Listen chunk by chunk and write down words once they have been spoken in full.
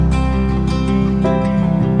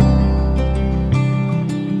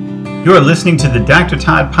You are listening to the Dr.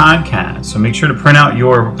 Todd Podcast, so make sure to print out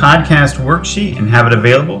your podcast worksheet and have it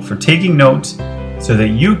available for taking notes so that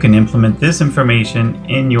you can implement this information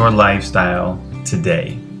in your lifestyle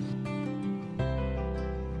today.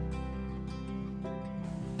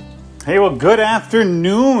 Hey, well, good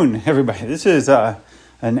afternoon, everybody. This is an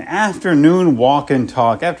afternoon walk and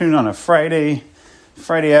talk. Afternoon on a Friday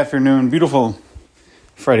afternoon, beautiful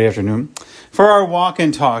Friday afternoon for our walk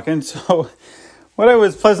and talk. And so what I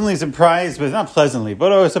was pleasantly surprised with, not pleasantly,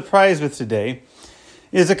 but I was surprised with today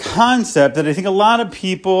is a concept that I think a lot of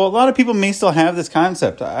people may still have this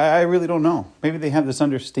concept. I really don't know. Maybe they have this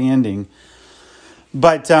understanding.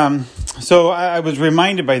 But so I was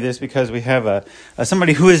reminded by this because we have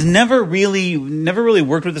somebody who has never really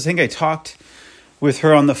worked with this. I think I talked with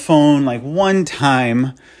her on the phone like one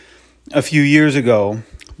time a few years ago.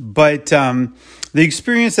 But the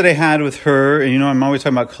experience that I had with her, and I'm always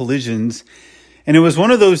talking about collisions, and it was one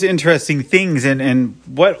of those interesting things. And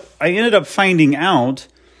what I ended up finding out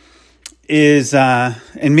is, and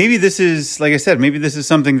maybe this is, like I said, maybe this is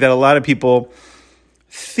something that a lot of people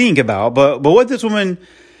think about, but what this woman,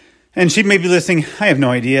 and she may be listening, I have no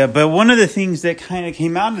idea, but one of the things that kind of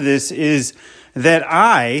came out of this is that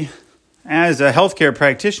I, as a healthcare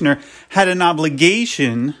practitioner, had an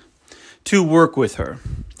obligation to work with her,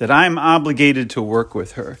 that I'm obligated to work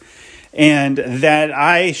with her, and that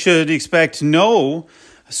I should expect no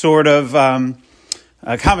sort of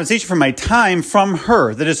compensation for my time from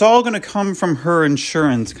her, that it's all going to come from her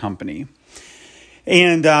insurance company.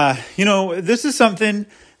 And, this is something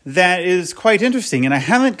that is quite interesting, and I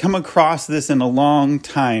haven't come across this in a long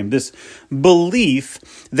time, this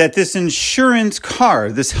belief that this insurance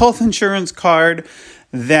card, this health insurance card,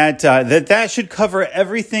 that should cover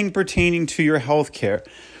everything pertaining to your health care.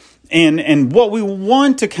 And what we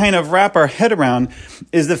want to kind of wrap our head around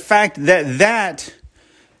is the fact that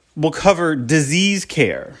will cover disease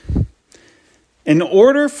care. In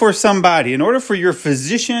order for your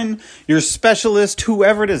physician, your specialist,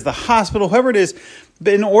 whoever it is, the hospital, whoever it is,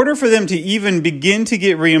 in order for them to even begin to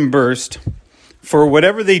get reimbursed for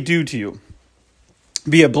whatever they do to you,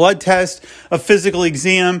 be a blood test, a physical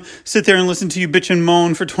exam, sit there and listen to you bitch and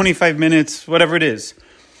moan for 25 minutes, whatever it is,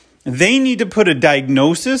 they need to put a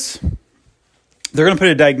diagnosis. They're going to put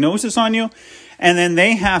a diagnosis on you. And then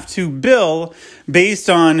they have to bill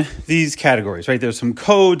based on these categories, right? There's some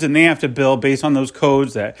codes, and they have to bill based on those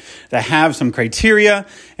codes that have some criteria,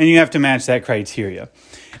 and you have to match that criteria.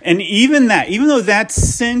 And even though that's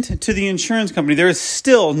sent to the insurance company, there is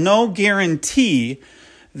still no guarantee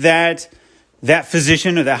that that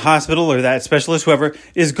physician or that hospital or that specialist, whoever,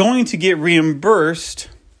 is going to get reimbursed.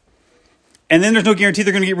 And then there's no guarantee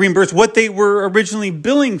they're going to get reimbursed what they were originally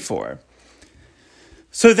billing for.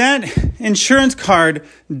 So that insurance card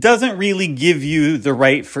doesn't really give you the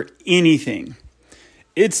right for anything.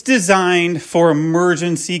 It's designed for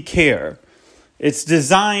emergency care. It's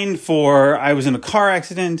designed for, I was in a car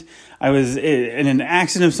accident, I was in an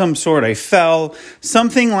accident of some sort, I fell,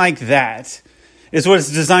 something like that is what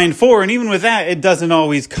it's designed for. And even with that, it doesn't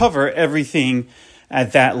always cover everything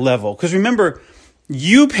at that level. Because remember,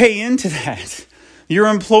 you pay into that. Your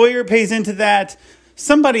employer pays into that.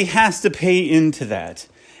 Somebody has to pay into that.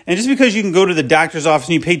 And just because you can go to the doctor's office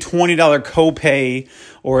and you pay $20 copay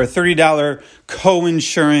or a $30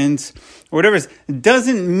 co-insurance or whatever it is,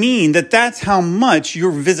 doesn't mean that that's how much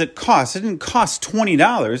your visit costs. It didn't cost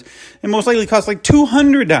 $20. It most likely cost like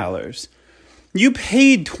 $200. You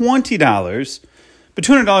paid $20, but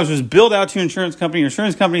 $200 was billed out to your insurance company. Your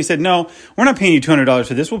insurance company said, no, we're not paying you $200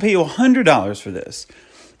 for this. We'll pay you $100 for this.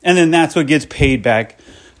 And then that's what gets paid back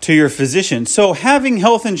to your physician. So having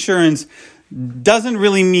health insurance doesn't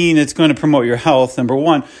really mean it's going to promote your health, number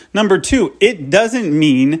one. Number two, it doesn't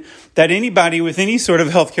mean that anybody with any sort of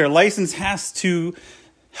healthcare license has to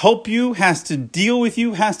help you, has to deal with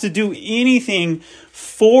you, has to do anything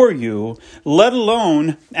for you, let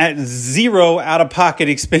alone at zero out-of-pocket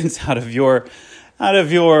expense out of your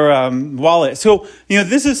wallet. So,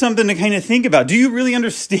 this is something to kind of think about. Do you really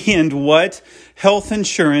understand what health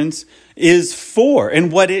insurance is for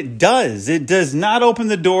and what it does? It does not open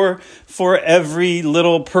the door for every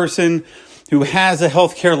little person who has a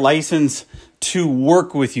healthcare license to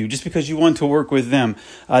work with you just because you want to work with them.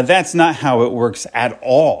 That's not how it works at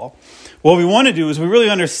all. What we want to do is we really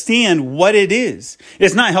understand what it is.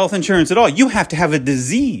 It's not health insurance at all. You have to have a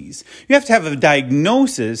disease. You have to have a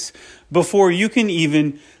diagnosis before you can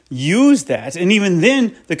even use that. And even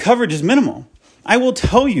then, the coverage is minimal. I will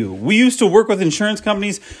tell you, we used to work with insurance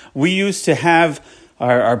companies. We used to have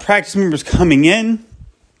our practice members coming in.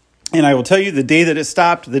 And I will tell you the day that it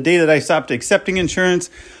stopped, the day that I stopped accepting insurance,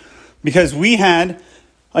 because we had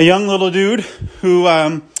a young little dude who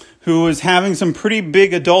was having some pretty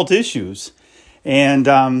big adult issues. And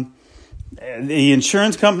the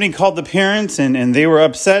insurance company called the parents and they were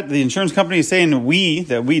upset. The insurance company is saying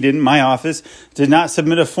my office, did not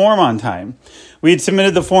submit a form on time. We had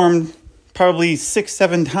submitted the form probably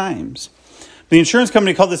 6-7 times. The insurance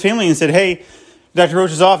company called this family and said, hey, Dr.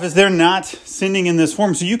 Roach's office, they're not sending in this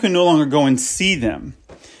form, so you can no longer go and see them.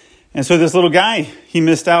 And so this little guy, he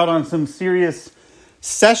missed out on some serious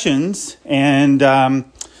sessions and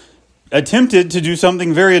attempted to do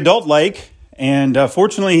something very adult-like, and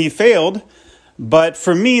fortunately he failed. But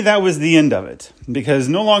for me, that was the end of it, because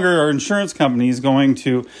no longer are insurance companies going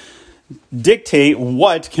to dictate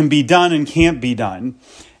what can be done and can't be done,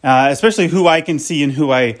 especially who I can see and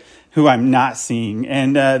who I'm not seeing.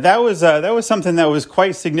 And that was something that was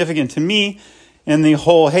quite significant to me. And the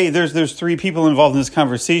whole, hey, there's 3 people involved in this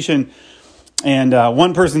conversation, and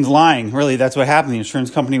one person's lying. Really, that's what happened. The insurance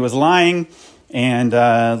company was lying, and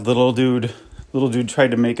little dude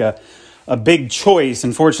tried to make a big choice.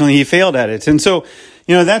 Unfortunately, he failed at it. And so,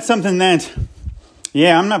 that's something that,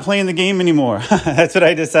 I'm not playing the game anymore. That's what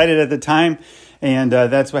I decided at the time. And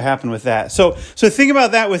that's what happened with that. So think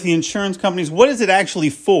about that with the insurance companies. What is it actually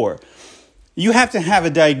for? You have to have a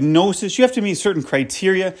diagnosis. You have to meet certain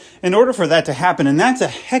criteria in order for that to happen. And that's a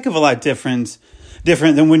heck of a lot different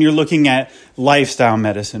than when you're looking at lifestyle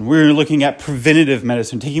medicine. We're looking at preventative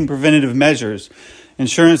medicine, taking preventative measures.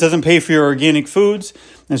 Insurance doesn't pay for your organic foods.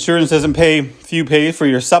 Insurance doesn't pay for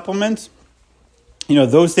your supplements.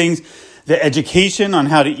 Those things, the education on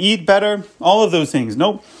how to eat better, all of those things.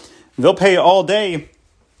 Nope. They'll pay all day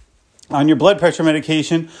on your blood pressure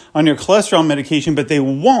medication, on your cholesterol medication, but they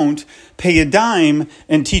won't pay a dime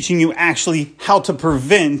in teaching you actually how to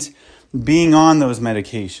prevent being on those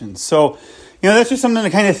medications. So, that's just something to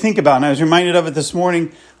kind of think about. And I was reminded of it this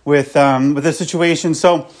morning with this situation.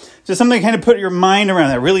 So just something to kind of put your mind around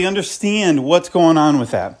that, really understand what's going on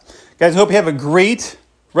with that. Guys, I hope you have a great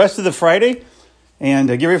rest of the Friday and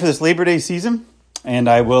get ready for this Labor Day season. And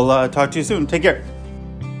I will talk to you soon. Take care.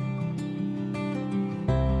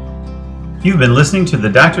 You've been listening to the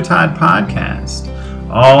Dr. Todd Podcast.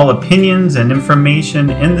 All opinions and information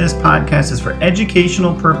in this podcast is for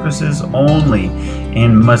educational purposes only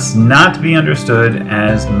and must not be understood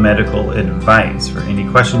as medical advice. For any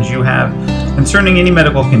questions you have concerning any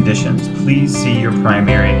medical conditions, please see your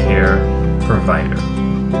primary care provider.